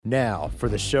Now, for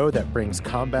the show that brings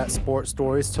combat sports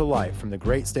stories to life from the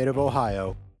great state of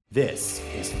Ohio, this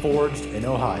is Forged in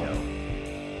Ohio.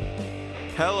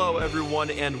 Hello, everyone,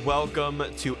 and welcome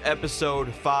to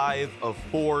episode 5 of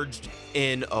Forged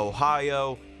in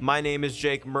Ohio. My name is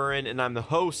Jake Murrin, and I'm the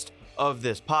host of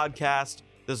this podcast.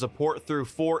 The support through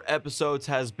 4 episodes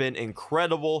has been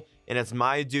incredible, and it's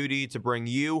my duty to bring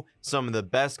you some of the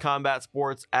best combat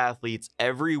sports athletes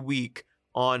every week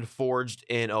on Forged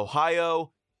in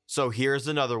Ohio. So here's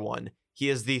another one. He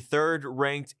is the 3rd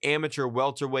ranked amateur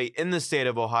welterweight in the state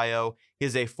of Ohio. He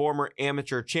is a former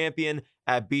amateur champion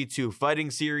at B2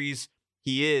 Fighting Series.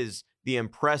 He is the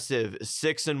impressive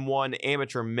 6-1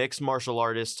 amateur mixed martial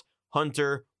artist,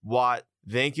 Hunter Watt.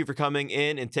 Thank you for coming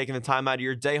in and taking the time out of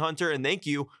your day, Hunter, and thank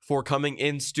you for coming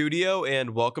in studio,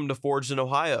 and welcome to Forged in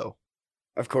Ohio.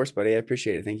 Of course, buddy. I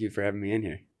appreciate it. Thank you for having me in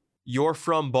here. You're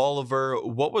from Bolivar.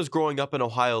 What was growing up in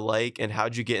Ohio like, and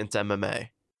how'd you get into MMA?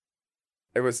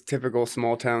 It was typical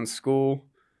small town school.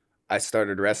 I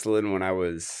started wrestling when I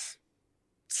was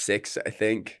 6, I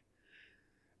think.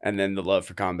 And then the love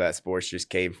for combat sports just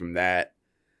came from that.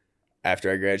 After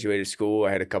I graduated school,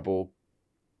 I had a couple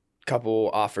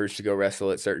offers to go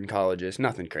wrestle at certain colleges.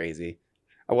 Nothing crazy.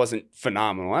 I wasn't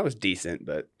phenomenal. I was decent,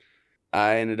 but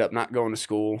I ended up not going to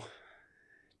school.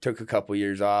 Took a couple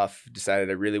years off. Decided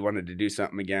I really wanted to do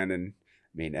something again. And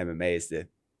I mean, MMA is the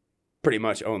pretty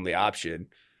much only option.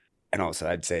 And also,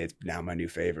 I'd say it's now my new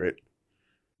favorite.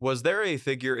 Was there a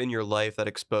figure in your life that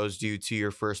exposed you to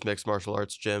your first mixed martial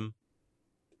arts gym?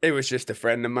 It was just a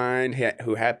friend of mine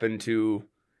who happened to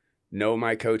know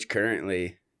my coach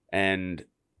currently. And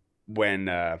when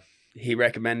he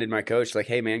recommended my coach, like,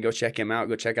 hey, man, go check him out.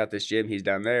 Go check out this gym. He's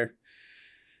down there.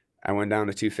 I went down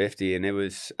to 250, and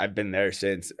I've been there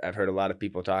since. I've heard a lot of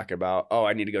people talk about, oh,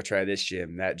 I need to go try this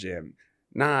gym, that gym.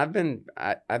 Nah, I've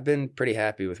been pretty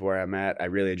happy with where I'm at. I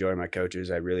really enjoy my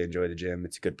coaches. I really enjoy the gym.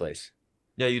 It's a good place.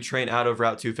 Yeah, you train out of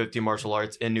Route 250 Martial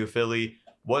Arts in New Philly.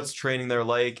 What's training there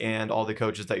like, and all the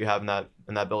coaches that you have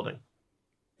in that building?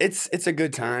 It's a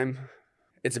good time.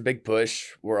 It's a big push.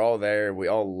 We're all there. We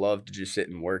all love to just sit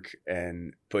and work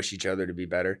and push each other to be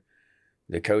better.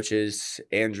 The coaches,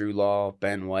 Andrew Law,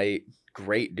 Ben White,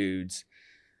 great dudes,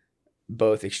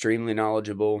 both extremely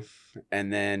knowledgeable.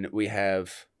 And then we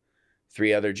have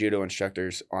 3 other judo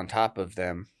instructors on top of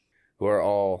them who are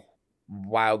all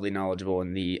wildly knowledgeable,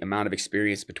 and the amount of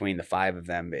experience between the 5 of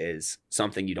them is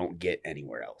something you don't get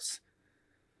anywhere else.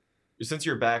 Since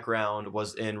your background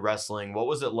was in wrestling, what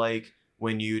was it like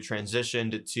when you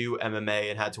transitioned to MMA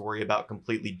and had to worry about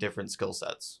completely different skill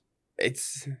sets?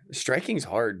 Striking's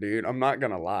hard, dude. I'm not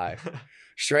gonna lie.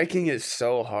 Striking is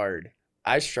so hard.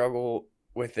 I struggle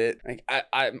with it. Like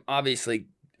I'm obviously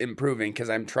improving because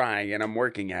I'm trying and I'm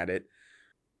working at it.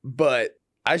 But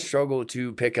I struggle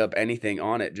to pick up anything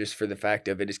on it just for the fact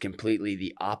of it is completely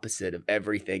the opposite of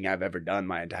everything I've ever done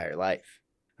my entire life.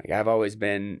 Like, I've always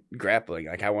been grappling.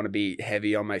 Like, I want to be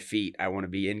heavy on my feet. I want to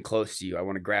be in close to you. I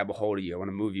want to grab a hold of you. I want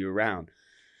to move you around.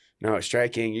 No,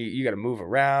 striking, you got to move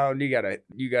around. You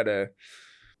got to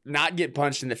not get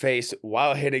punched in the face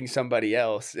while hitting somebody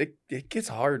else. It gets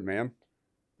hard, man.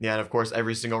 Yeah, and of course,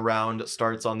 every single round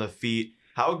starts on the feet.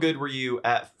 How good were you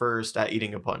at first at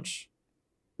eating a punch?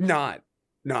 Not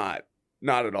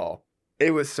at all.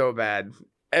 It was so bad.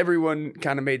 Everyone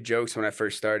kind of made jokes when I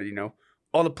first started,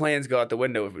 all the plans go out the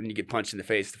window when you get punched in the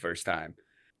face the first time.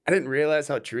 I didn't realize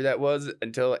how true that was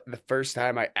until the first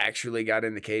time I actually got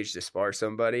in the cage to spar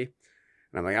somebody. And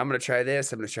I'm like, I'm going to try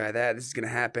this. I'm going to try that. This is going to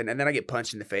happen. And then I get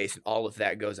punched in the face and all of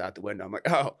that goes out the window. I'm like,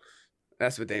 oh,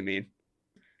 that's what they mean.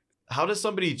 How does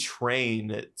somebody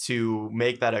train to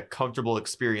make that a comfortable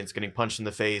experience, getting punched in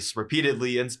the face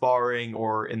repeatedly in sparring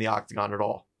or in the octagon at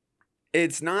all?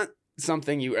 It's not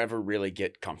something you ever really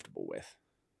get comfortable with.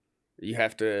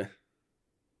 It's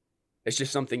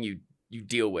just something you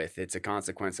deal with. It's a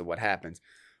consequence of what happens.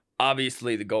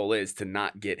 Obviously, the goal is to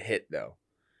not get hit, though.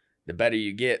 The better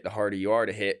you get, the harder you are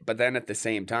to hit. But then at the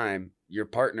same time, your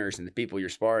partners and the people you're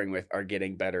sparring with are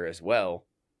getting better as well.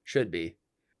 Should be.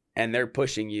 And they're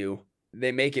pushing you.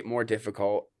 They make it more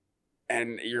difficult.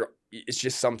 And it's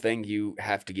just something you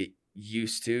have to get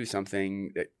used to.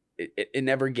 Something that it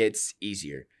never gets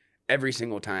easier. Every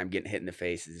single time getting hit in the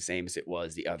face is the same as it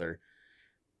was the other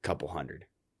couple hundred.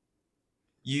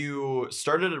 You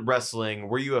started wrestling.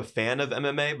 Were you a fan of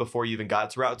MMA before you even got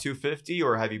to Route 250,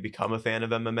 or have you become a fan of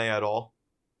MMA at all?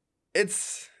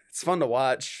 It's fun to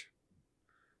watch.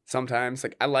 Sometimes,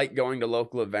 like, I like going to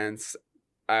local events.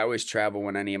 I always travel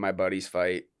when any of my buddies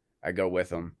fight. I go with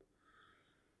them.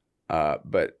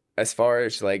 But as far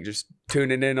as like just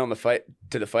tuning in on the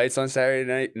fights on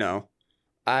Saturday night, no.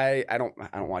 I don't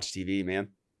watch TV, man.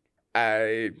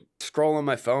 I scroll on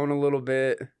my phone a little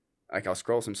bit. Like I'll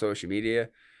scroll some social media,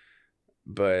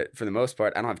 but for the most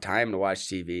part, I don't have time to watch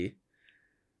TV.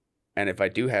 And if I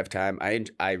do have time,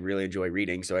 I really enjoy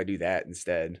reading, so I do that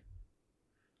instead.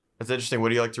 That's interesting. What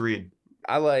do you like to read?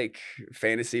 I like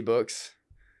fantasy books,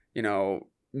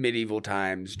 medieval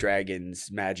times, dragons,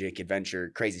 magic,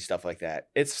 adventure, crazy stuff like that.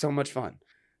 It's so much fun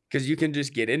because you can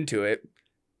just get into it,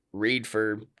 read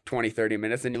for 20, 30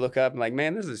 minutes, and you look up and like,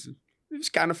 man, it's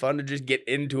kind of fun to just get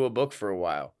into a book for a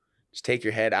while. Just take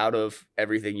your head out of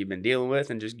everything you've been dealing with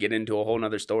and just get into a whole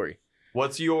nother story.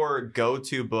 What's your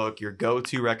go-to book, your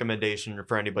go-to recommendation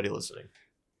for anybody listening?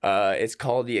 It's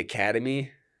called The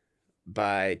Academy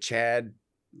by Chad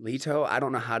Leto. I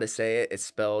don't know how to say it. It's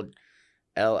spelled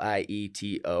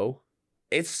Lieto.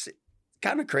 It's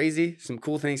kind of crazy. Some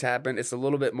cool things happen. It's a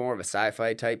little bit more of a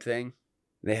sci-fi type thing.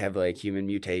 They have like human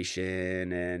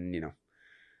mutation and,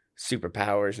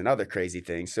 superpowers and other crazy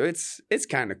things. So it's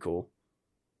kind of cool.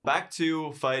 Back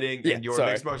to fighting in your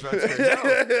sorry. mixed martial arts career.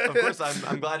 No, of course,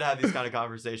 I'm glad to have these kind of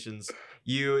conversations.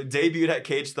 You debuted at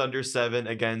Cage Thunder 7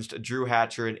 against Drew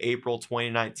Hatcher in April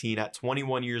 2019 at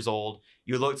 21 years old.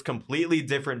 You looked completely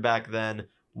different back then.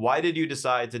 Why did you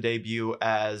decide to debut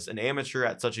as an amateur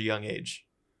at such a young age?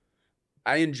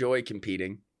 I enjoy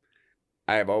competing.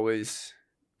 I have always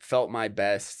felt my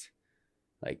best,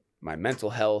 like my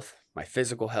mental health, my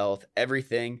physical health,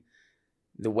 everything.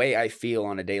 The way I feel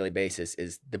on a daily basis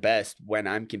is the best when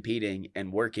I'm competing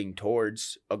and working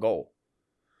towards a goal.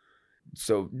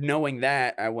 So knowing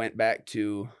that, I went back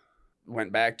to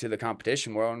the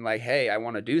competition world and like, hey, I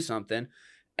want to do something.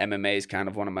 MMA is kind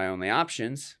of one of my only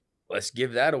options. Let's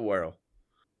give that a whirl.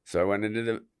 So I went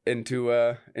into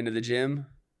the gym,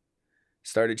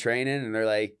 started training, and they're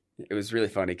like, it was really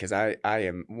funny because I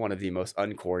am one of the most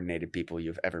uncoordinated people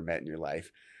you've ever met in your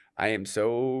life. I am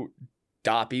so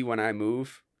doppy when I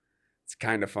move. It's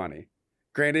kind of funny.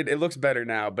 Granted, it looks better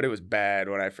now, but it was bad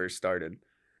when I first started.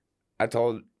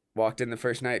 Walked in the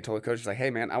first night, told the coach, like, hey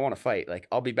man, I want to fight. Like,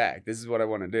 I'll be back. This is what I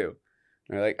want to do.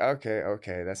 And they're like,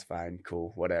 okay, that's fine.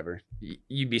 Cool, whatever.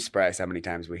 You'd be surprised how many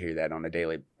times we hear that on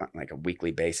a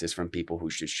weekly basis from people who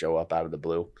just show up out of the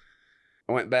blue.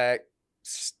 I went back,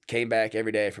 came back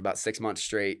every day for about 6 months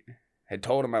straight, had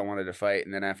told him I wanted to fight.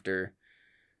 And then after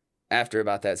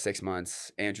about that 6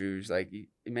 months, Andrew's like,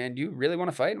 man, do you really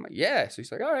want to fight? I'm like, yeah. So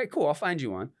he's like, all right, cool. I'll find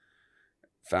you one.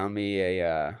 Found me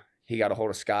he got a hold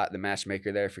of Scott, the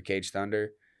matchmaker there for Cage Thunder.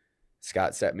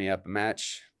 Scott set me up a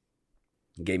match,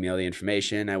 gave me all the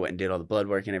information. I went and did all the blood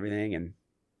work and everything and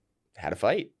had a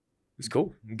fight. It was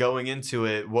cool. Going into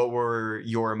it, what were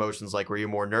your emotions like? Were you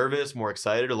more nervous, more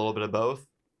excited, a little bit of both?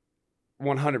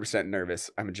 100% nervous.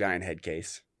 I'm a giant head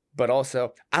case. But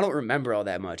also, I don't remember all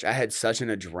that much. I had such an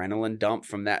adrenaline dump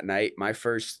from that night. My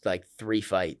first 3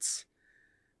 fights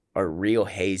are real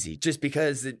hazy just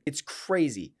because it's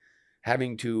crazy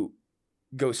having to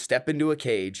go step into a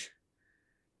cage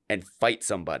and fight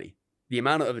somebody. The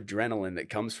amount of adrenaline that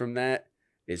comes from that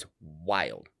is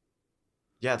wild.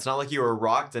 Yeah, it's not like you were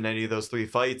rocked in any of those 3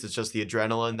 fights. It's just the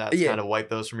adrenaline that's kind of wiped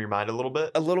those from your mind a little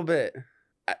bit. A little bit.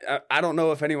 I don't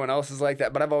know if anyone else is like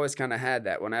that, but I've always kind of had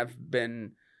that when I've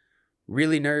been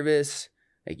really nervous,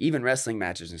 like even wrestling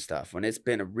matches and stuff, when it's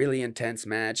been a really intense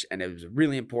match and it was a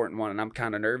really important one and I'm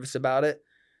kind of nervous about it,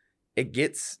 it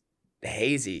gets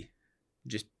hazy.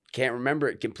 Just can't remember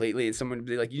it completely. And someone would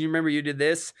be like, you remember you did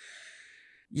this?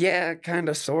 Yeah, kind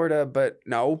of, sort of, but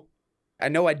no. I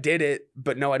know I did it,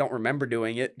 but no, I don't remember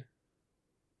doing it.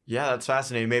 Yeah, that's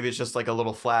fascinating. Maybe it's just like a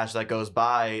little flash that goes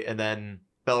by and then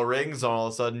bell rings and all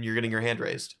of a sudden you're getting your hand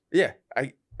raised. Yeah,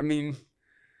 I mean,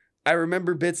 I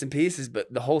remember bits and pieces,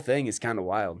 but the whole thing is kind of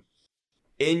wild.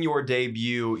 In your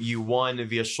debut, you won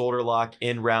via shoulder lock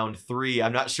in round 3.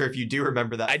 I'm not sure if you do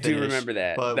remember that finish, do remember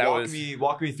that. But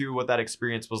walk me through what that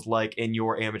experience was like in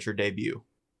your amateur debut.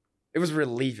 It was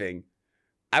relieving.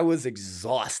 I was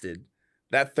exhausted.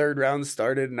 That 3rd round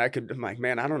started and I'm like,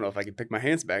 man, I don't know if I can pick my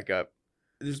hands back up.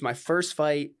 This is my first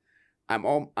fight.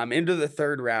 I'm into the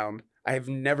 3rd round. I have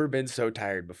never been so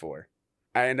tired before.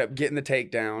 I end up getting the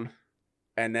takedown.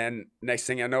 And then next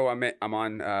thing I know, I'm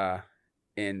on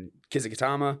in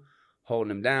Kizikatama,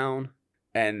 holding him down.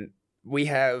 And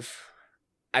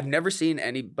I've never seen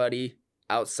anybody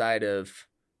outside of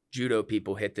judo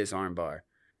people hit this arm bar.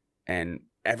 And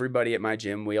everybody at my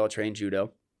gym, we all train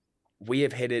judo. We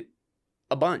have hit it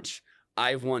a bunch.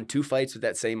 I've won 2 fights with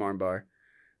that same arm bar.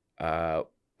 I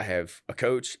have a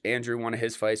coach, Andrew, won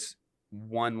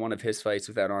one of his fights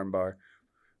with that arm bar.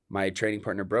 My training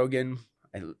partner, Brogan,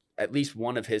 at least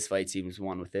one of his fights he was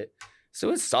won with it. So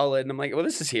it's solid. And I'm like, well,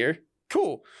 this is here.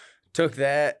 Cool. Took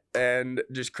that and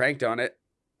just cranked on it.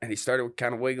 and he started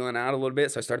kind of wiggling out a little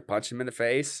bit. So I started punching him in the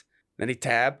face. Then he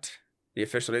tapped. The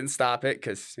official didn't stop it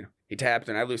because he tapped,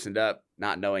 and I loosened up,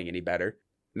 not knowing any better.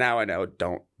 Now I know,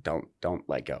 don't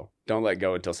let go. Don't let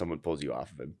go until someone pulls you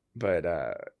off of him. But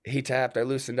he tapped, I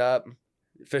loosened up.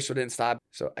 The official didn't stop.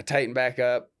 So I tightened back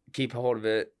up, keep hold of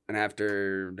it. And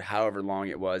after however long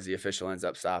it was, the official ends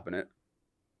up stopping it.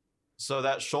 So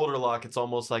that shoulder lock, it's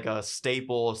almost like a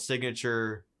staple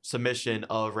signature submission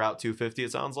of Route 250,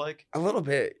 it sounds like. A little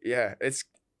bit, yeah. It's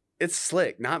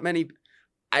slick. Not many.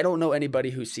 I don't know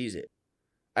anybody who sees it.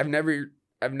 I've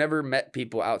never met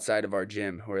people outside of our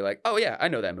gym who are like, oh yeah, I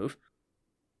know that move.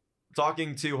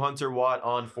 Talking to Hunter Watt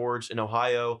on Forged in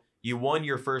Ohio, you won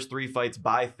your first 3 fights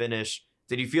by finish.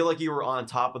 Did you feel like you were on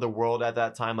top of the world at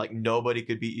that time? Like nobody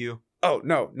could beat you? Oh,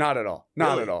 no, not at all.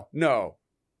 Not Really? at all. No.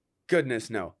 Goodness,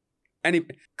 no.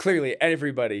 Clearly,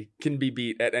 everybody can be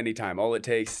beat at any time. All it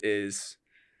takes is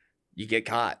you get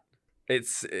caught.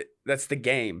 That's the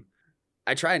game.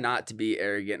 I try not to be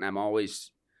arrogant, and I'm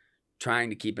always trying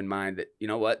to keep in mind that, you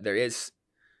know what, there's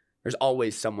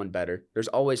always someone better. There's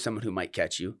always someone who might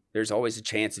catch you. There's always a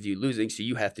chance of you losing, so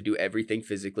you have to do everything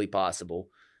physically possible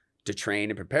to train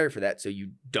and prepare for that so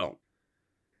you don't.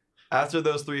 After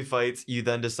those 3 fights, you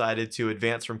then decided to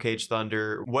advance from Cage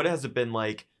Thunder. What has it been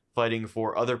like fighting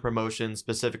for other promotions,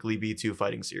 specifically B2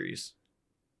 Fighting Series?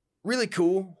 Really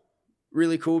cool.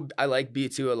 Really cool. I like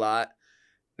B2 a lot.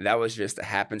 That was just a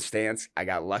happenstance. I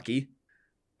got lucky.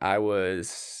 I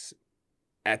was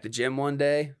at the gym one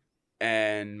day,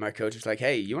 and my coach was like,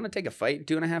 hey, you want to take a fight in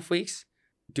 2.5 weeks?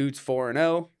 Dude's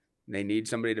 4-0. They need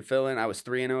somebody to fill in. I was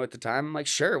 3-0 at the time. I'm like,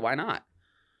 sure, why not?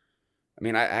 I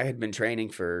mean, I had been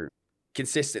training for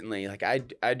consistently. Like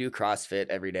I do CrossFit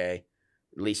every day,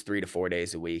 at least 3 to 4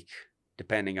 days a week,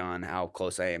 depending on how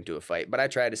close I am to a fight. But I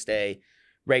try to stay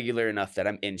regular enough that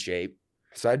I'm in shape.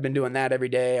 So I'd been doing that every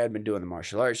day. I'd been doing the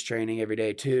martial arts training every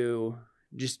day too.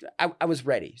 Just, I was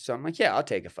ready. So I'm like, yeah, I'll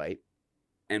take a fight.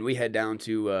 And we head down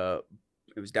to,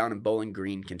 it was down in Bowling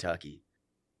Green, Kentucky.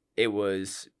 It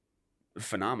was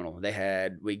phenomenal.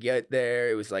 We get there.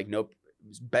 It was like, nope. It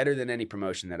was better than any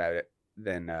promotion that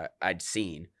I'd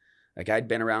seen. Like I'd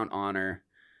been around Honor.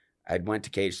 I'd went to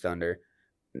Cage Thunder.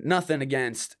 Nothing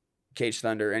against Cage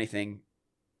Thunder or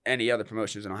any other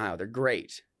promotions in Ohio. They're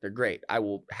great. They're great. I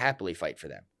will happily fight for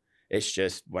them. It's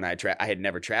just when I had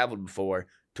never traveled before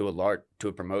to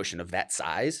a promotion of that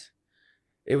size.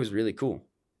 It was really cool.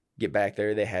 Get back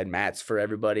there. They had mats for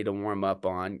everybody to warm up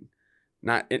on.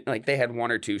 They had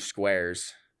 1 or 2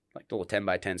 squares, like little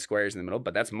 10x10 squares in the middle,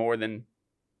 but that's more than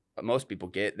what most people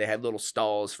get. They had little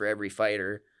stalls for every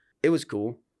fighter. It was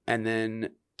cool. And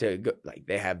then to go, like,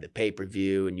 they have the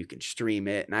pay-per-view and you can stream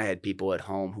it. And I had people at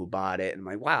home who bought it. And I'm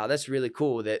like, wow, that's really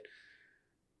cool that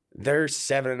they're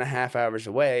 7.5 hours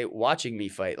away watching me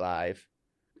fight live.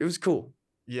 It was cool.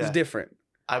 Yeah. It was different.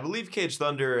 I believe Cage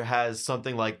Thunder has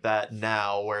something like that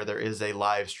now where there is a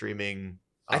live streaming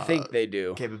I think they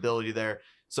do. capability there.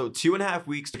 So 2.5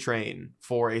 weeks to train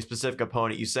for a specific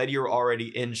opponent. You said you're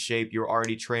already in shape, you're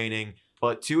already training,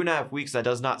 but 2.5 weeks, that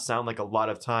does not sound like a lot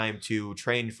of time to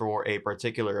train for a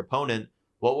particular opponent.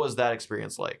 What was that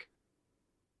experience like?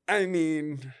 I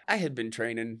mean, I had been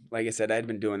training. Like I said, I had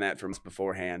been doing that for months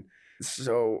beforehand.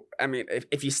 So, I mean,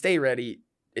 if you stay ready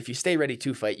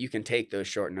to fight, you can take those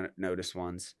short notice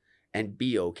ones and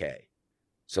be okay.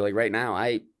 So, like right now,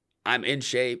 I'm in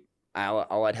shape.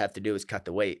 All I'd have to do is cut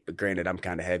the weight. But granted, I'm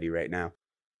kind of heavy right now.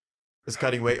 Is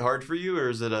cutting weight hard for you, or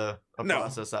is it a No.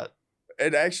 process that...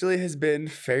 It actually has been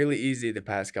fairly easy the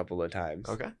past couple of times.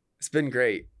 Okay. It's been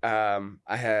great. I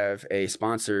have a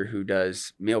sponsor who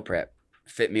does meal prep,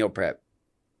 Fit Meal Prep.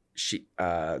 She,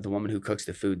 the woman who cooks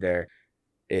the food there,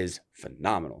 is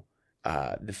phenomenal.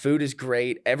 The food is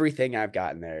great. Everything I've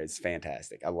gotten there is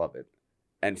fantastic. I love it.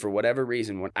 And for whatever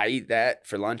reason, when I eat that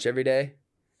for lunch every day,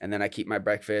 and then I keep my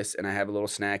breakfast and I have a little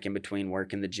snack in between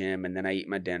work and the gym, and then I eat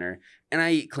my dinner and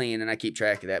I eat clean and I keep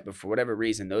track of that. But for whatever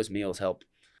reason, those meals help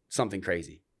something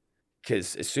crazy.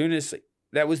 Because as soon as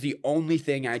that was the only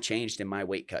thing I changed in my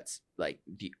weight cuts, like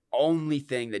the only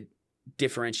thing that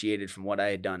differentiated from what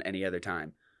I had done any other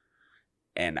time.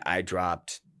 And I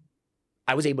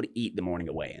was able to eat the morning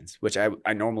of weigh-ins, which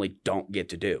I normally don't get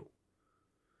to do.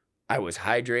 I was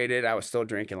hydrated. I was still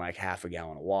drinking like half a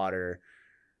gallon of water.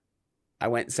 I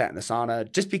went and sat in the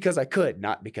sauna just because I could,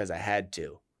 not because I had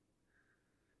to.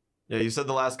 Yeah, you said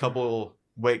the last couple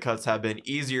weight cuts have been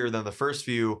easier than the first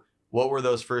few. What were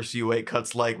those first few weight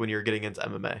cuts like when you were getting into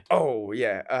MMA? Oh,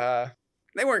 yeah.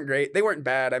 They weren't great. They weren't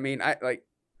bad. I mean, I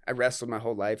wrestled my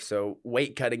whole life, so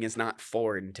weight cutting is not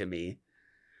foreign to me.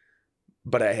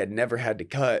 But I had never had to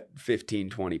cut 15,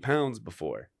 20 pounds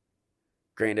before.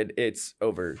 Granted, it's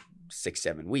over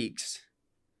 6-7 weeks,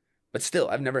 but still,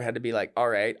 I've never had to be like, all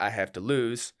right, I have to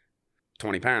lose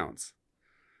 20 pounds.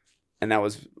 And that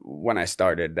was when I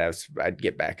started. I'd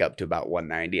get back up to about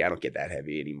 190. I don't get that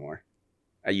heavy anymore.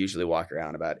 I usually walk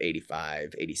around about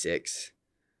 85, 86.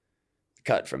 The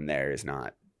cut from there is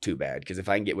not too bad, because if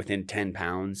I can get within 10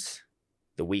 pounds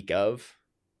the week of,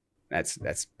 that's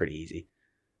pretty easy.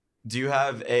 Do you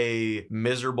have a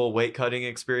miserable weight cutting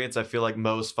experience? I feel like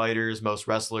most fighters, most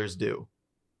wrestlers do.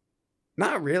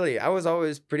 Not really. I was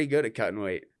always pretty good at cutting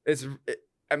weight. It's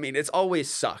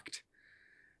always sucked.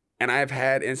 And I've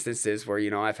had instances where,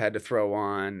 I've had to throw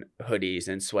on hoodies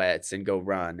and sweats and go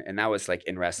run. And that was like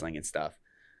in wrestling and stuff.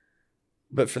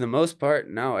 But for the most part,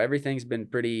 no, everything's been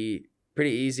pretty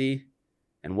easy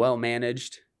and well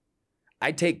managed.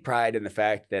 I take pride in the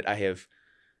fact that I have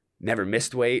never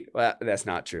missed weight. Well, that's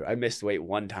not true. I missed weight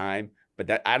one time, but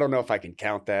that I don't know if I can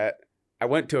count that. I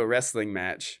went to a wrestling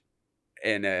match,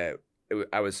 and when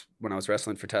I was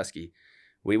wrestling for Tusky,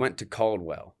 we went to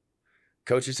Caldwell.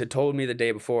 Coaches had told me the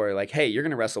day before, like, hey, you're going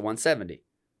to wrestle 170.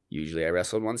 Usually I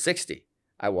wrestled 160.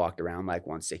 I walked around like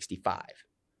 165.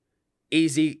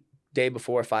 Easy, day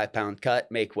before, 5-pound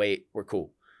cut, make weight, we're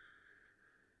cool.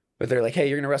 But they're like, hey,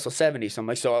 you're going to wrestle 70. So I'm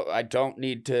like, so I don't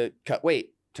need to cut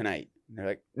weight tonight. And they're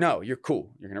like, no, you're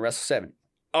cool. You're going to wrestle 70.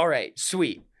 All right,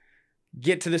 sweet.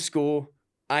 Get to the school.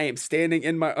 I am standing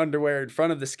in my underwear in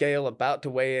front of the scale about to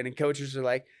weigh in, and coaches are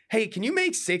like, hey, can you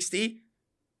make 60?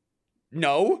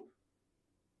 No,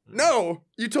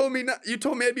 you told me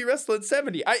I'd be wrestling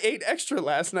 70. I ate extra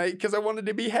last night because I wanted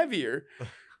to be heavier.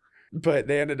 But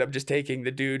they ended up just taking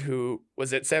the dude who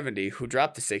was at 70, who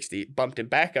dropped to 60, bumped him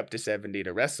back up to 70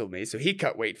 to wrestle me. So he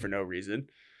cut weight for no reason.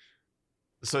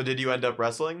 So did you end up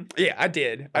wrestling? Yeah, I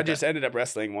did. Okay. I just ended up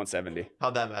wrestling 170.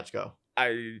 How'd that match go?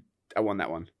 I won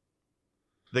that one.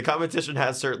 The competition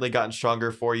has certainly gotten stronger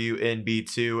for you in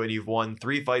B2, and you've won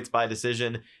 3 fights by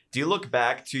decision. Do you look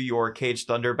back to your Cage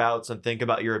Thunder bouts and think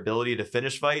about your ability to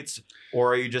finish fights,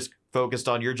 or are you just focused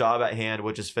on your job at hand,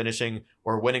 which is finishing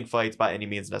or winning fights by any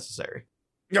means necessary?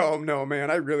 Oh, no, man.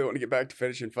 I really want to get back to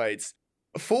finishing fights.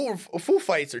 Full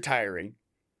fights are tiring.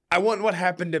 I want what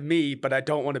happened to me, but I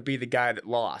don't want to be the guy that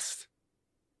lost.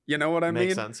 You know what I mean?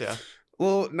 Makes sense, yeah.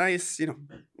 Well, nice,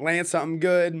 land something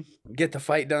good, get the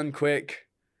fight done quick,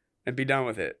 and be done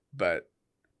with it. But,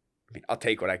 I'll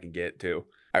take what I can get, too.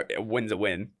 A win's a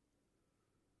win.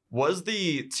 Was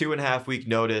the 2.5 week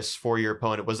notice for your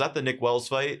opponent, was that the Nick Wells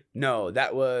fight? No,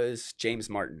 that was James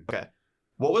Martin. Okay.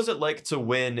 What was it like to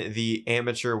win the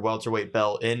amateur welterweight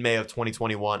belt in May of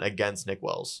 2021 against Nick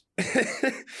Wells?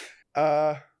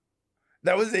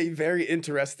 That was a very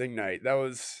interesting night. That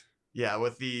was... Yeah,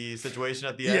 with the situation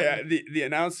at the end. Yeah, the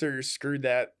announcer screwed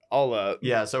that all up.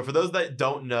 Yeah, so for those that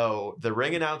don't know, the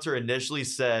ring announcer initially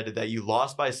said that you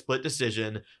lost by split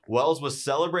decision. Wells was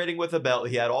celebrating with a belt.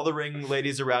 He had all the ring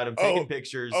ladies around him taking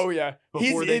pictures. Oh, yeah.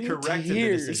 Before they corrected the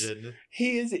decision.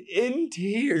 He is in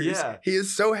tears. Yeah. He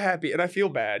is so happy, and I feel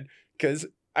bad because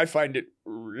I find it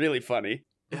really funny.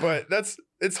 But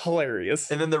it's hilarious.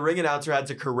 And then the ring announcer had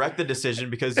to correct the decision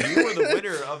because you were the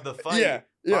winner of the fight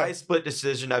by split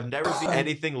decision. I've never seen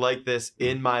anything like this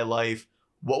in my life.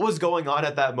 What was going on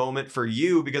at that moment for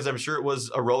you? Because I'm sure it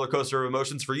was a roller coaster of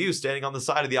emotions for you standing on the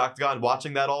side of the octagon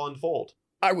watching that all unfold.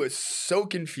 I was so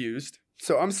confused.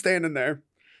 So I'm standing there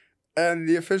and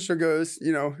the official goes,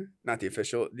 not the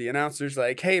official, the announcer's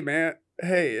like, hey, man,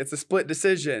 it's a split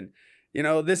decision.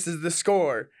 This is the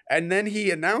score. And then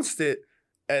he announced it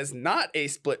as not a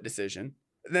split decision,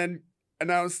 then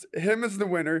announced him as the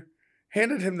winner,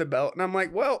 handed him the belt, and I'm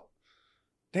like, well,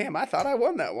 damn, I thought I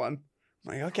won that one.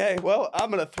 I'm like, okay, well, I'm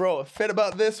going to throw a fit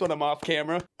about this when I'm off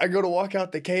camera. I go to walk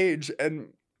out the cage,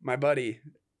 and my buddy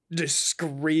just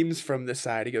screams from the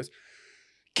side. He goes,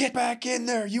 get back in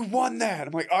there, you won that.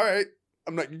 I'm like, all right,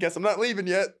 guess I'm not leaving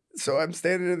yet. So I'm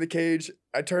standing in the cage,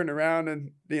 I turn around,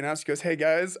 and the announcer goes, hey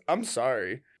guys, I'm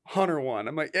sorry, Hunter won.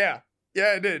 I'm like, yeah,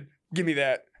 I did. Give me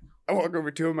that. I walk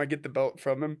over to him. I get the belt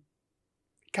from him.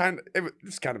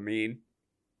 It's kind of mean.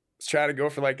 I was trying to go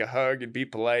for like a hug and be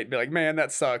polite. Be like, man,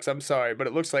 that sucks. I'm sorry. But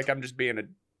it looks like I'm just being a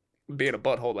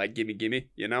butthole. Like, gimme,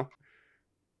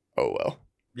 Oh, well.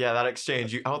 Yeah, that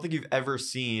exchange. I don't think you've ever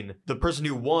seen the person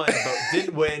who won but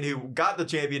didn't win, who got the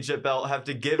championship belt, have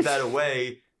to give that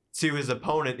away to his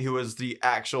opponent who was the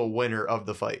actual winner of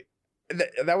the fight.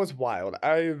 That was wild.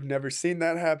 I've never seen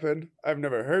that happen. I've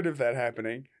never heard of that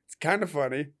happening. It's kind of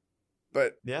funny,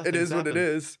 but it is what it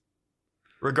is.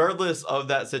 Regardless of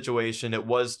that situation, it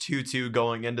was 2-2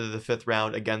 going into the 5th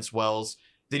round against Wells.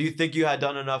 Did you think you had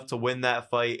done enough to win that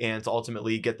fight and to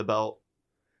ultimately get the belt?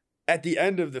 At the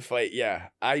end of the fight, yeah,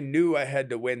 I knew I had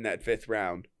to win that 5th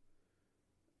round.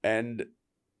 And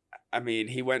I mean,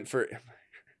 he went for,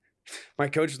 my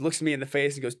coach looks me in the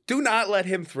face and goes, "Do not let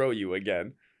him throw you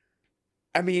again."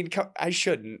 I mean, I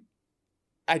shouldn't.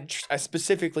 I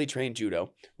specifically trained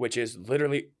judo, which is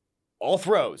literally all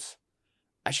throws.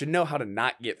 I should know how to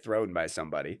not get thrown by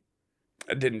somebody.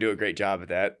 I didn't do a great job at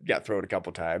that. Got thrown a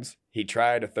couple times. He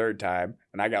tried a 3rd time,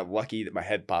 and I got lucky that my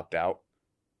head popped out.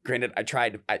 Granted, I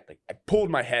pulled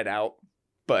my head out,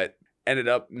 but ended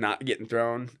up not getting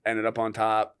thrown, ended up on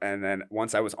top. And then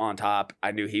once I was on top,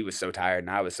 I knew he was so tired and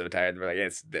I was so tired. We're like,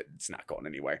 it's not going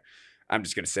anywhere. I'm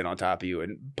just going to sit on top of you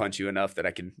and punch you enough that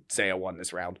I can say I won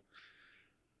this round.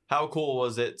 How cool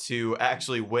was it to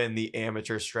actually win the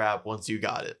amateur strap once you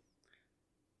got it?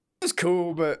 It was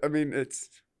cool, but I mean, it's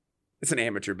an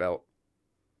amateur belt.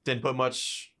 Didn't put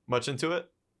much into it?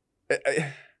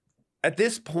 At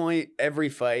this point, every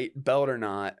fight, belt or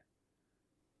not,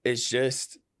 is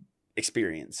just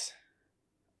experience.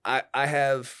 I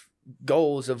have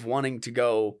goals of wanting to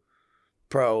go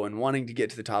pro and wanting to get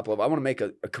to the top level. I want to make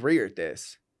a career at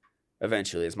this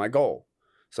eventually is my goal.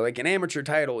 So like an amateur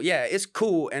title, yeah, it's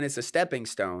cool and it's a stepping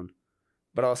stone,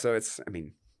 but also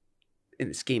in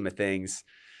the scheme of things,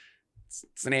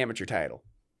 it's an amateur title.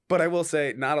 But I will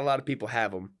say not a lot of people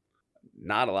have them.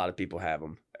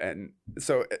 And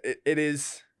so it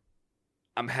is,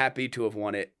 I'm happy to have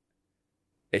won it.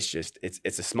 It's just,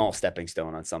 it's a small stepping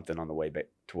stone on something on the way back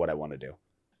to what I want to do.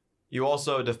 You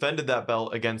also defended that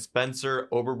belt against Spencer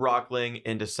Oberbrockling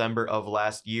in December of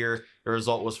last year. The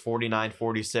result was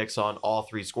 49-46 on all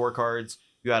 3 scorecards.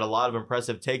 You had a lot of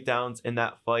impressive takedowns in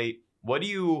that fight. What do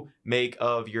you make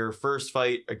of your first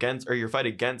fight your fight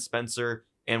against Spencer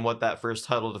and what that first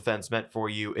title defense meant for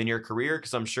you in your career?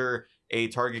 Because I'm sure a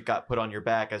target got put on your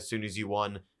back as soon as you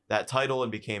won that title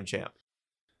and became champ.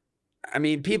 I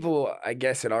mean, people, I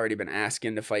guess, had already been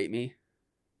asking to fight me.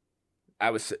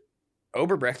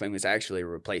 Oberbrockling was actually a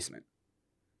replacement.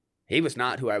 He was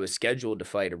not who I was scheduled to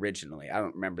fight originally. I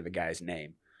don't remember the guy's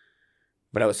name.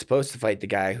 But I was supposed to fight the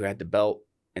guy who had the belt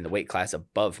in the weight class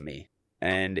above me.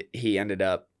 And he ended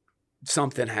up,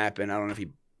 something happened. I don't know if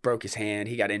he broke his hand.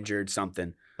 He got injured,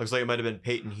 something. Looks like it might have been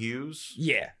Peyton Hughes.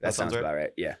 Yeah, that sounds about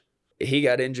right. Yeah. He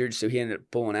got injured, so he ended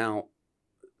up pulling out,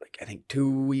 I think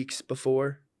 2 weeks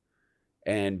before.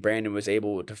 And Brandon was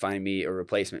able to find me a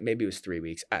replacement. Maybe it was 3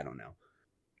 weeks. I don't know.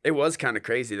 It was kind of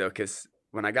crazy, though, because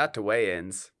when I got to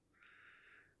weigh-ins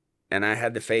and I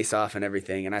had the face-off and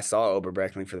everything, and I saw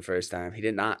Oberbrockling for the first time, he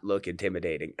did not look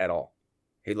intimidating at all.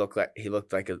 He looked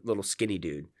like a little skinny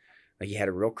dude. Like he had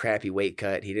a real crappy weight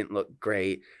cut. He didn't look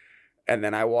great. And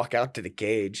then I walk out to the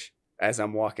cage. As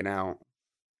I'm walking out,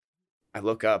 I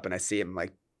look up and I see him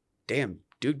like, damn,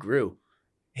 dude grew.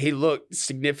 He looked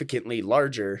significantly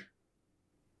larger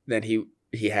than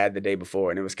he had the day before,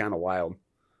 and it was kind of wild.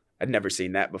 I'd never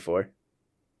seen that before.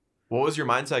 What was your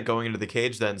mindset going into the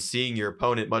cage then, seeing your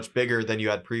opponent much bigger than you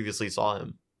had previously saw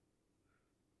him?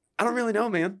 I don't really know,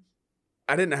 man.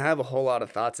 I didn't have a whole lot of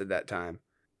thoughts at that time.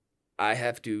 I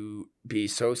have to be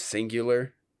so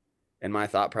singular in my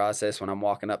thought process when I'm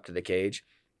walking up to the cage,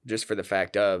 just for the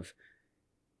fact of,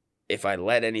 if I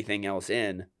let anything else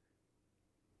in,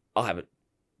 I'll have a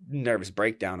nervous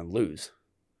breakdown and lose.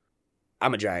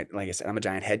 I'm a giant, like I said, I'm a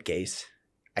giant head case.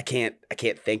 I can't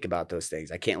think about those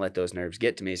things. I can't let those nerves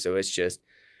get to me. So it's just,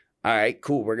 all right,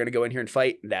 cool. We're going to go in here and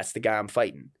fight. That's the guy I'm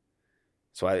fighting.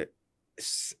 So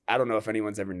I don't know if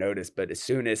anyone's ever noticed, but as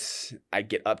soon as I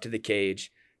get up to the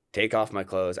cage, take off my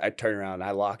clothes, I turn around and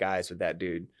I lock eyes with that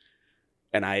dude.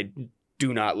 And I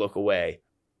do not look away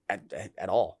at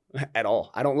all. At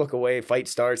all. I don't look away. Fight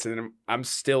starts and I'm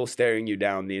still staring you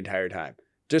down the entire time.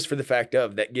 Just for the fact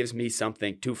of that gives me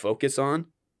something to focus on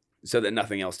so that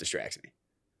nothing else distracts me.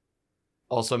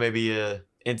 Also, maybe a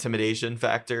intimidation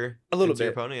factor. A little bit.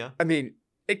 Your opponent, yeah. I mean,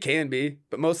 it can be,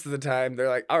 but most of the time they're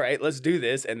like, all right, let's do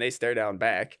this. And they stare down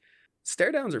back.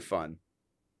 Stare downs are fun.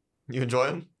 You enjoy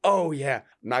them? Oh, yeah.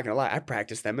 I'm not going to lie. I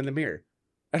practice them in the mirror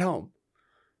at home.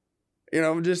 You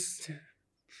know, just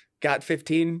got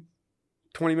 15,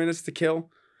 20 minutes to kill.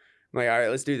 I'm like, all right,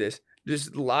 let's do this.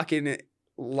 Just lock in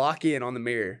on the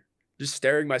mirror. Just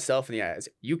staring myself in the eyes.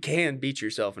 You can beat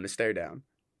yourself in a stare down.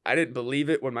 I didn't believe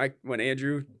it when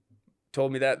Andrew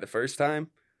told me that the first time.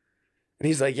 And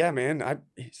he's like, yeah, man,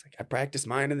 I practiced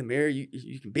mine in the mirror.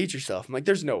 You can beat yourself. I'm like,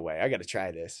 there's no way. I got to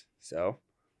try this. So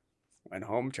went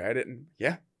home, tried it. And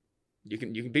yeah, you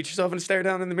can beat yourself in a stare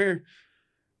down in the mirror.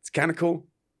 It's kind of cool.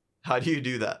 How do you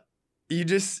do that? You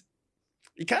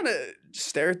kind of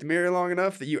stare at the mirror long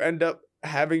enough that you end up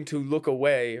having to look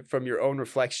away from your own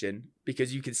reflection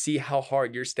because you can see how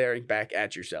hard you're staring back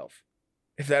at yourself.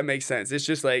 if that makes sense. It's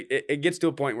just like it gets to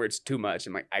a point where it's too much.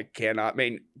 I'm like, I cannot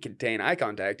contain eye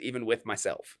contact even with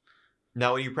myself.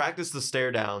 Now, when you practice the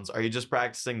stare downs, are you just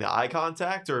practicing the eye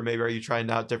contact, or maybe are you trying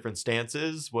out different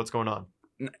stances? What's going on?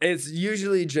 It's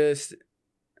usually just,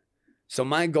 so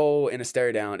my goal in a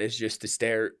stare down is just to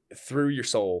stare through your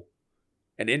soul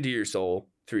and into your soul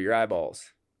through your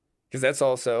eyeballs. Because that's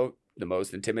also the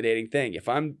most intimidating thing. If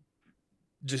I'm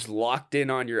just locked in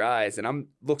on your eyes and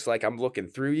looks like I'm looking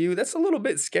through you, that's a little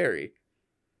bit scary.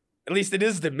 At least it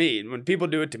is to me. When people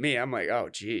do it to me, I'm like, oh,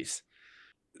 geez.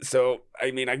 So,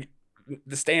 I mean,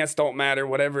 the stance don't matter,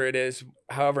 whatever it is,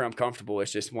 however I'm comfortable.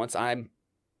 It's just once I'm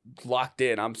locked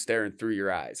in, I'm staring through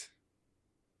your eyes.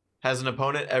 Has an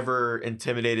opponent ever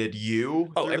intimidated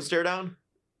you through the stare down?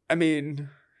 I mean,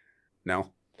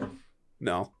 no.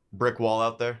 Brick wall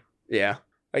out there? Yeah.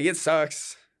 Like, it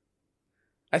sucks.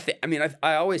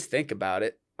 I always think about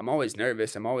it. I'm always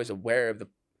nervous. I'm always aware of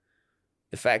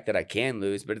the fact that I can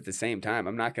lose, but at the same time,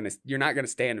 you're not gonna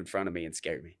stand in front of me and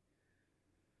scare me.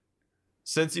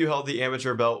 Since you held the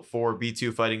amateur belt for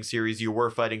B2 Fighting Series, you were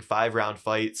fighting 5-round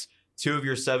fights. 2 of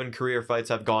your 7 career fights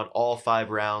have gone all 5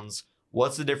 rounds.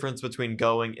 What's the difference between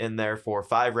going in there for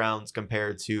 5 rounds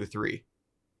compared to 3?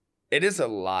 It is a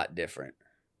lot different.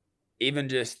 Even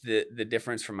just the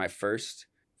difference from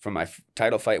my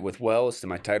title fight with Wells to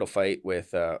my title fight with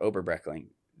Oberbreckling.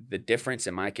 The difference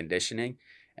in my conditioning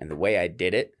and the way I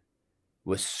did it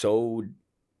was so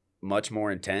much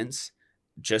more intense,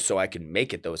 just so I could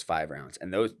make it those 5 rounds.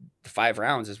 And the 5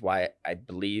 rounds is why I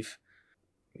believe,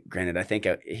 granted, I think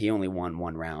he only won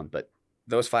 1 round, but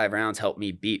those 5 rounds helped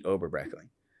me beat Oberbreckling.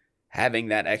 Having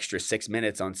that extra 6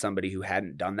 minutes on somebody who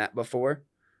hadn't done that before,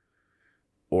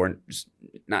 or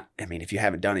not, I mean, if you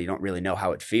haven't done it, you don't really know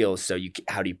how it feels. So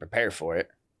how do you prepare for it?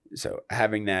 So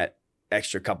having that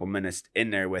extra couple minutes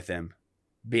in there with him,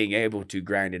 being able to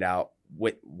grind it out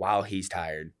while he's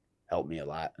tired, helped me a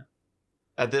lot.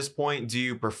 At this point, do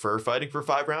you prefer fighting for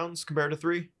 5 rounds compared to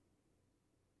 3?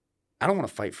 I don't want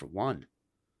to fight for 1.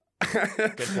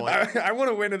 Good point. I want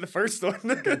to win in the first one.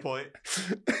 Good point.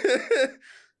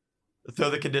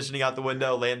 Throw the conditioning out the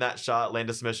window, land that shot, land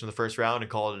a submission in the first round, and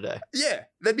call it a day. Yeah,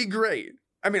 that'd be great.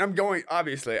 I mean, I'm going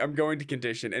to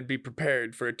condition and be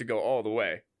prepared for it to go all the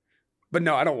way. But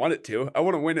no, I don't want it to. I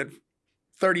want to win in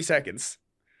 30 seconds.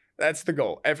 That's the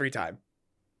goal every time.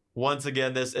 Once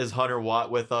again, this is Hunter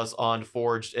Watt with us on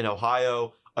Forged in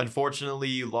Ohio. Unfortunately,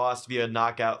 you lost via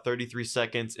knockout 33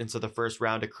 seconds into the first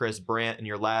round to Chris Brandt in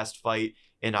your last fight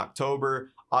in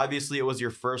October. Obviously, it was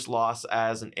your first loss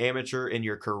as an amateur in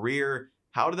your career.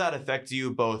 How did that affect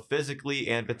you both physically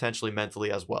and potentially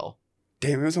mentally as well?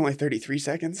 Damn, it was only 33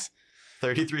 seconds.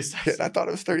 33 seconds. I thought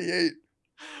it was 38.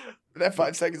 That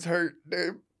 5 seconds hurt,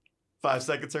 dude. 5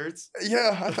 seconds hurts?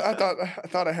 Yeah, I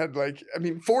thought I had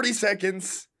 40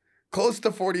 seconds, close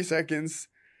to 40 seconds.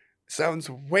 Sounds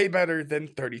way better than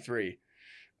 33.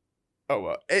 Oh,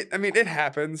 well. It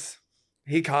happens.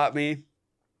 He caught me.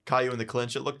 Caught you in the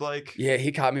clinch, it looked like? Yeah,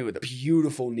 he caught me with a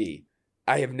beautiful knee.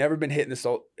 I have never been hit in the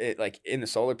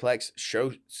solar plex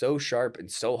so sharp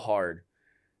and so hard.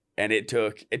 And it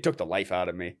took the life out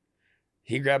of me.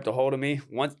 He grabbed a hold of me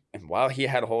once, and while he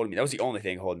had a hold of me, that was the only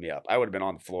thing holding me up. I would have been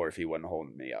on the floor if he wasn't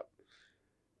holding me up.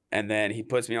 And then he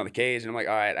puts me on the cage, and I'm like,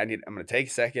 all right, I'm going to take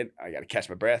a second. I got to catch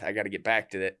my breath. I got to get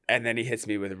back to it. And then he hits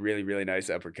me with a really, really nice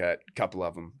uppercut, a couple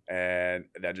of them. And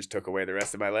that just took away the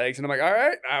rest of my legs. And I'm like, all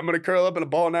right, I'm going to curl up in a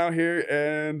ball now here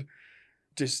and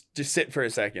just sit for a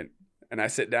second. And I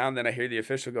sit down. Then I hear the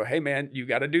official go, hey, man, you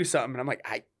got to do something. And I'm like,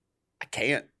 I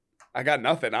can't. I got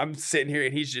nothing. I'm sitting here,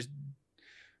 and he's just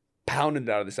pounding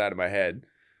out of the side of my head.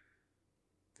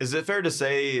 Is it fair to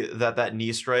say that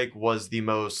knee strike was the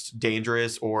most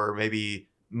dangerous or maybe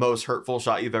most hurtful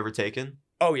shot you've ever taken?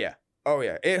 Oh, yeah.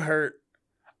 It hurt.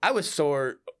 I was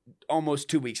sore almost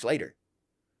 2 weeks later.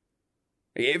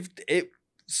 It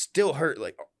still hurt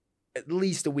at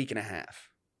least a week and a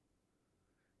half.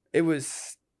 It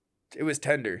was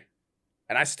tender.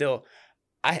 And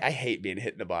I hate being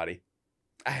hit in the body.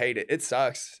 I hate it. It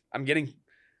sucks. I'm getting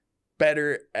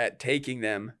better at taking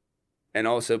them and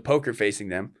also poker facing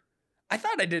them. I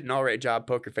thought I did an all right job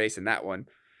poker facing that one.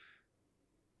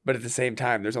 But at the same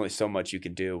time, there's only so much you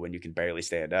can do when you can barely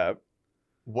stand up.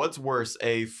 What's worse,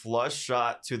 a flush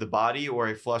shot to the body or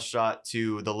a flush shot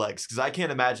to the legs? Because I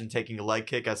can't imagine taking a leg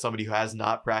kick as somebody who has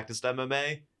not practiced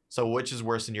MMA. So which is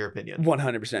worse in your opinion?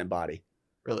 100% body.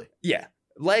 Really? Yeah.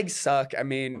 Legs suck.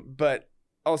 But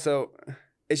also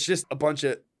it's just a bunch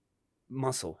of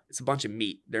muscle. It's a bunch of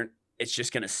meat. It's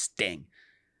just going to sting.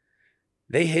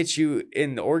 They hit you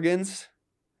in the organs,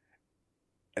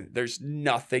 and there's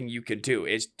nothing you can do.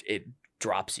 It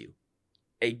drops you.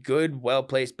 a good,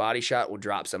 well-placed body shot will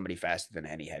drop somebody faster than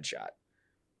any headshot.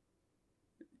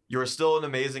 You're still an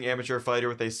amazing amateur fighter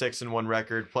with a 6-1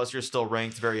 record, plus you're still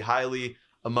ranked very highly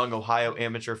among Ohio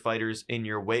amateur fighters in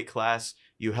your weight class.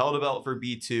 You held a belt for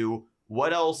B2.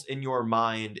 What else in your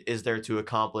mind is there to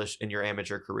accomplish in your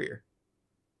amateur career?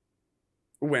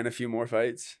 Win a few more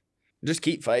fights. Just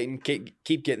keep fighting.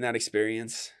 Keep getting that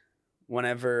experience.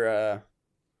 Whenever,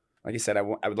 like I said, I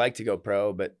would like to go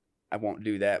pro, but I won't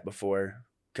do that before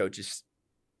coaches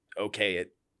okay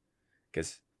it,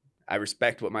 because I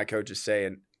respect what my coaches say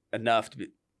enough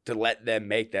to let them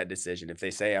make that decision. If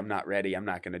they say I'm not ready, I'm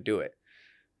not going to do it.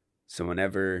 So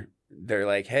whenever they're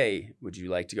like, "Hey, would you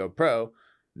like to go pro?"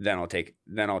 then I'll take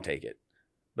it.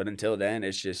 But until then,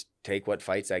 it's just take what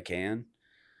fights I can.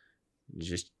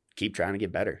 Just keep trying to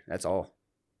get better. That's all.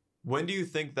 When do you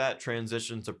think that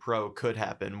transition to pro could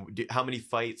happen? How many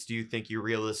fights do you think you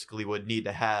realistically would need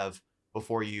to have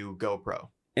before you go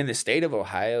pro? In the state of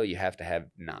Ohio, you have to have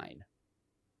 9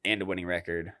 and a winning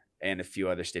record and a few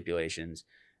other stipulations.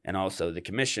 And also the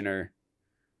commissioner,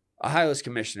 Ohio's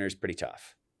commissioner is pretty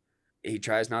tough. He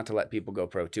tries not to let people go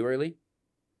pro too early.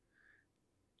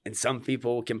 And some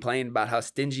people complain about how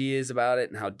stingy he is about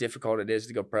it and how difficult it is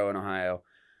to go pro in Ohio.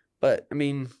 But, I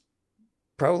mean,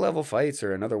 pro level fights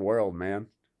are another world, man.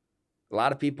 A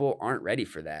lot of people aren't ready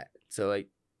for that. So, like,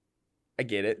 I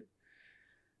get it.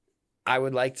 I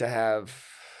would like to have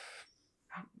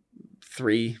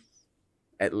 3,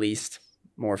 at least,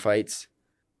 more fights.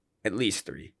 At least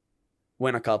 3.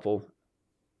 Win a couple.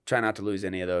 Try not to lose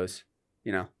any of those.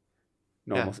 You know,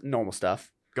 normal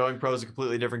stuff. Going pro is a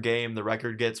completely different game. The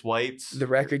record gets wiped. The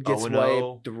record gets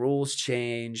 0-0. wiped. The rules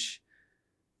change.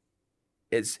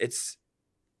 It's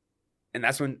and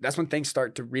that's when things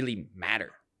start to really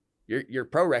matter. Your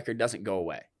pro record doesn't go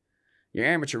away. Your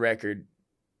amateur record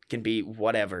can be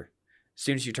whatever. As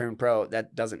soon as you turn pro,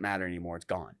 that doesn't matter anymore. It's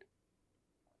gone.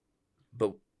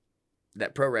 But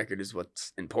that pro record is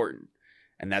what's important.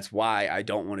 And that's why I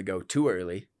don't want to go too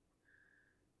early.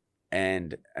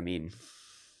 And, I mean,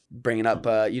 bringing up,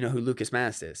 you know who Lucas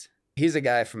Mast is. He's a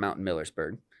guy from out in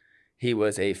Millersburg. He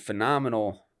was a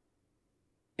phenomenal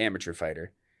amateur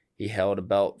fighter. He held a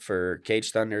belt for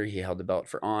Cage Thunder. He held a belt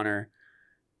for Honor.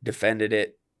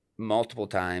 Defended multiple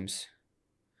times.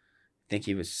 I think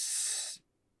he was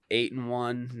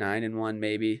 8-1, 9-1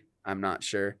 maybe. I'm not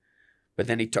sure. But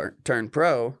then he turned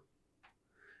pro.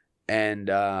 And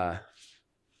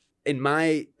in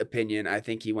my opinion, I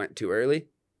think he went too early.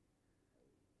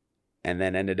 And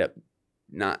then ended up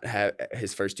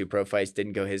his first 2 pro fights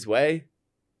didn't go his way.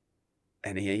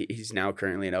 And he's now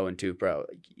currently an 0-2 pro.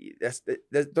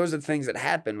 Those are the things that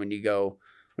happen when you're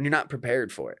not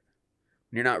prepared for it.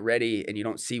 When you're not ready and you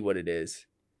don't see what it is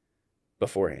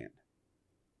beforehand.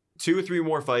 2 or 3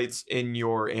 more fights in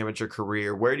your amateur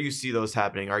career. Where do you see those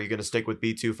happening? Are you going to stick with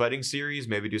B2 fighting series?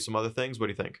 Maybe do some other things? What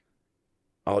do you think?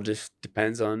 All just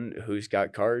depends on who's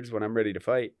got cards when I'm ready to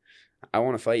fight. I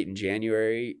want to fight in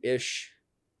January-ish,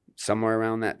 somewhere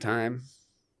around that time.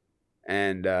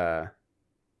 And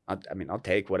I'll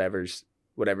take whatever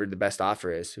the best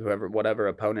offer is, whatever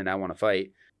opponent I want to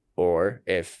fight. Or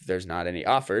if there's not any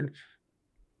offered,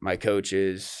 my coach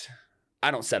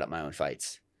I don't set up my own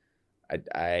fights.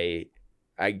 I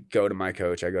go to my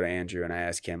coach, I go to Andrew, and I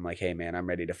ask him, like, hey, man, I'm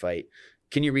ready to fight.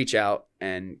 Can you reach out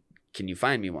and can you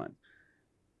find me one?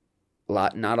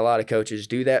 Not a lot of coaches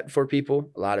do that for people.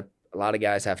 A lot of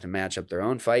guys have to match up their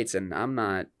own fights, and I'm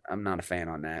not a fan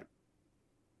on that.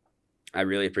 I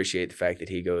really appreciate the fact that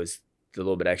he goes the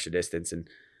little bit extra distance and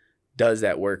does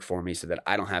that work for me so that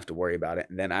I don't have to worry about it.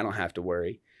 And then I don't have to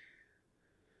worry,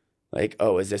 like,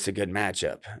 oh, is this a good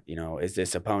matchup? You know, is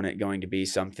this opponent going to be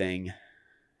something?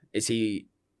 Is he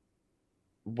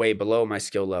way below my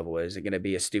skill level? Is it going to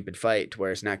be a stupid fight to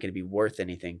where it's not going to be worth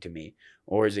anything to me?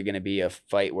 Or is it going to be a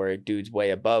fight where a dude's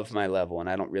way above my level and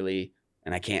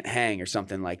I can't hang or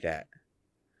something like that?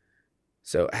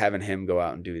 So having him go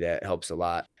out and do that helps a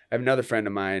lot. I have another friend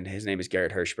of mine. His name is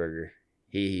Garrett Hirschberger.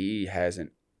 He has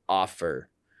an offer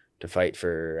to fight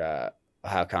for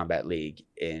Ohio Combat League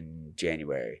in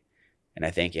January. And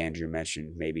I think Andrew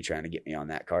mentioned maybe trying to get me on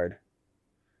that card.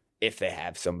 If they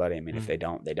have somebody. I mean, if they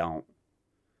don't, they don't.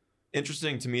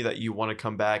 Interesting to me that you want to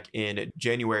come back in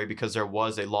January because there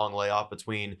was a long layoff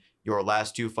between your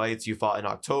last 2 fights. You fought in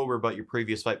October, but your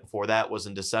previous fight before that was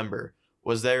in December.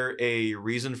 Was there a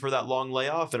reason for that long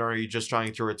layoff? And are you just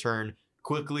trying to return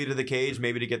quickly to the cage,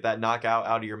 maybe to get that knockout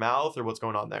out of your mouth, or what's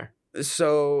going on there?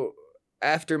 So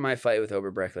after my fight with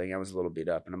Oberbreckling, I was a little beat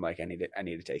up, and I'm like, I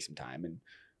need to take some time and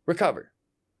recover,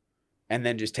 and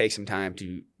then just take some time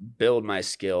to build my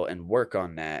skill and work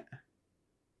on that,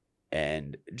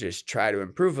 and just try to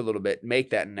improve a little bit, make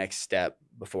that next step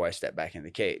before I step back in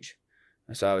the cage.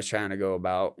 So I was trying to go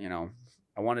about,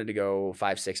 I wanted to go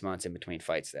 5-6 months in between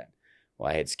fights then. Well,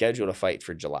 I had scheduled a fight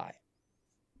for July.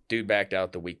 Dude backed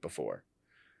out the week before.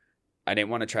 I didn't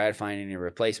want to try to find any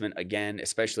replacement again,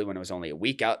 especially when it was only a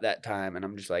week out that time. And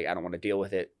I'm just like, I don't want to deal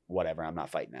with it. Whatever. I'm not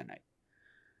fighting that night.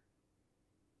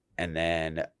 And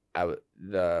then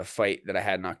the fight that I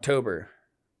had in October,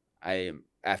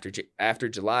 after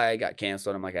July got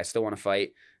canceled. I'm like, I still want to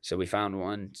fight. So we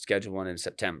found scheduled one in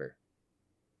September.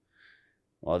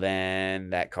 Well, then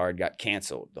that card got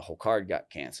canceled. The whole card got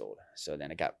canceled. So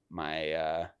then it got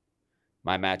my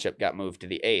matchup got moved to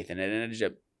the 8th, and it ended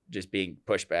up just being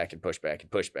pushed back and pushed back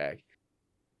and pushed back.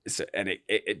 So, and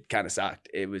it kind of sucked.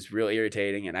 It was real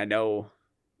irritating, and I know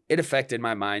it affected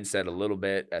my mindset a little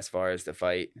bit as far as the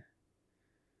fight.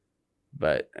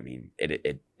 But I mean,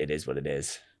 it is what it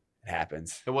is. It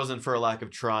happens. It wasn't for a lack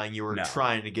of trying. You were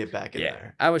trying to get back in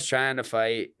there. I was trying to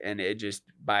fight, and it just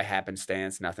by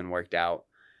happenstance, nothing worked out.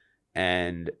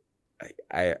 And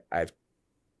I've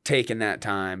taken that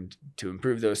time to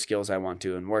improve those skills I want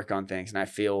to and work on things. And I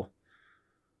feel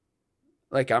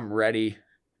like I'm ready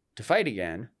to fight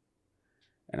again.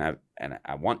 And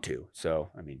I want to.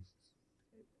 So, I mean,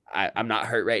 I'm not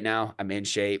hurt right now. I'm in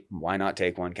shape. Why not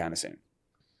take one kind of soon?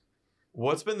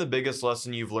 What's been the biggest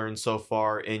lesson you've learned so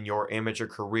far in your amateur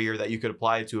career that you could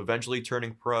apply to eventually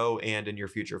turning pro and in your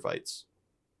future fights?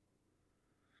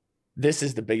 This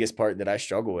is the biggest part that I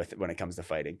struggle with when it comes to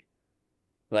fighting.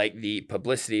 Like the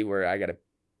publicity where I got to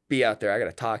be out there. I got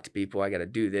to talk to people. I got to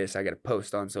do this. I got to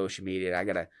post on social media. I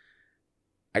got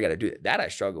to do that. That I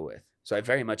struggle with. So I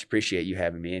very much appreciate you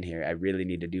having me in here. I really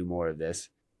need to do more of this.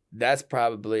 That's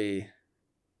probably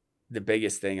the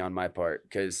biggest thing on my part,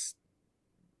 because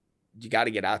you got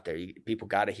to get out there. People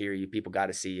got to hear you. People got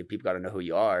to see you. People got to know who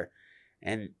you are.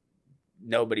 And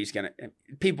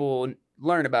people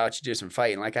learn about you just from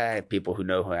fighting. Like I have people who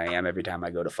know who I am every time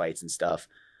I go to fights and stuff.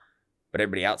 But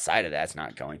everybody outside of that's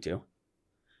not going to.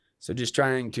 So just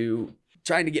trying to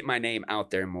get my name out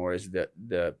there more is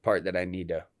the part that I need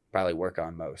to probably work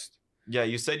on most. Yeah,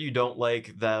 you said you don't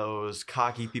like those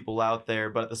cocky people out there,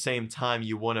 but at the same time,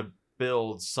 you want to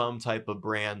build some type of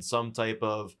brand, some type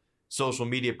of social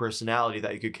media personality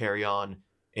that you could carry on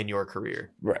in your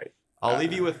career. Right. I'll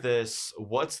leave you with this.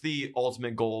 What's the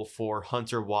ultimate goal for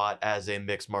Hunter Watt as a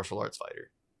mixed martial arts fighter?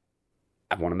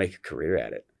 I want to make a career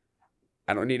at it.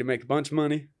 I don't need to make a bunch of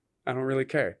money. I don't really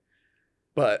care.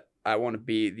 But I want to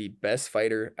be the best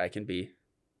fighter I can be.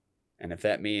 And if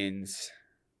that means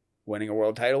winning a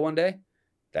world title one day,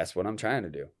 that's what I'm trying to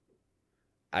do.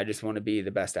 I just want to be the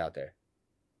best out there.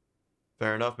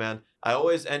 Fair enough, man. I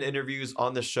always end interviews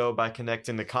on the show by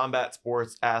connecting the combat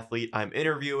sports athlete I'm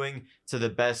interviewing to the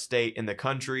best state in the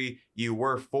country. You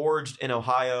were forged in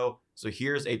Ohio, so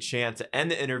here's a chant to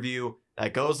end the interview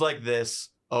that goes like this.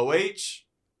 OH.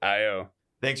 IO.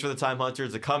 Thanks for the time, Hunter,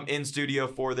 to come in studio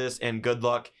for this, and good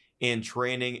luck in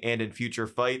training and in future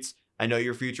fights. I know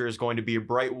your future is going to be a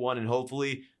bright one, and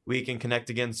hopefully we can connect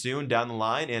again soon down the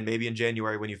line and maybe in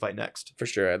January when you fight next. For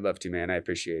sure. I'd love to, man. I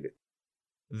appreciate it.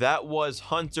 That was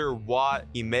Hunter Watt.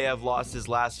 He may have lost his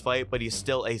last fight, but he's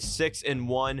still a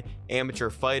 6-1 amateur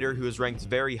fighter who is ranked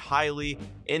very highly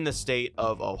in the state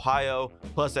of Ohio.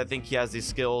 Plus, I think he has the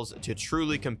skills to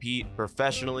truly compete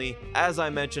professionally. As I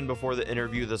mentioned before the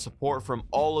interview, the support from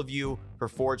all of you for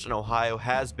Forged in Ohio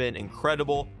has been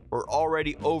incredible. We're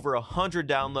already over 100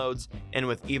 downloads, and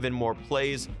with even more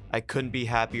plays, I couldn't be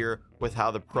happier with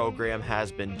how the program has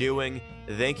been doing.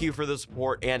 Thank you for the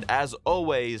support, and as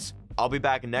always, I'll be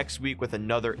back next week with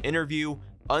another interview.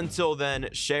 Until then,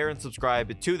 share and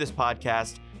subscribe to this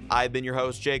podcast. I've been your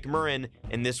host, Jake Murrin,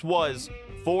 and this was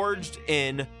Forged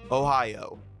in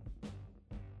Ohio.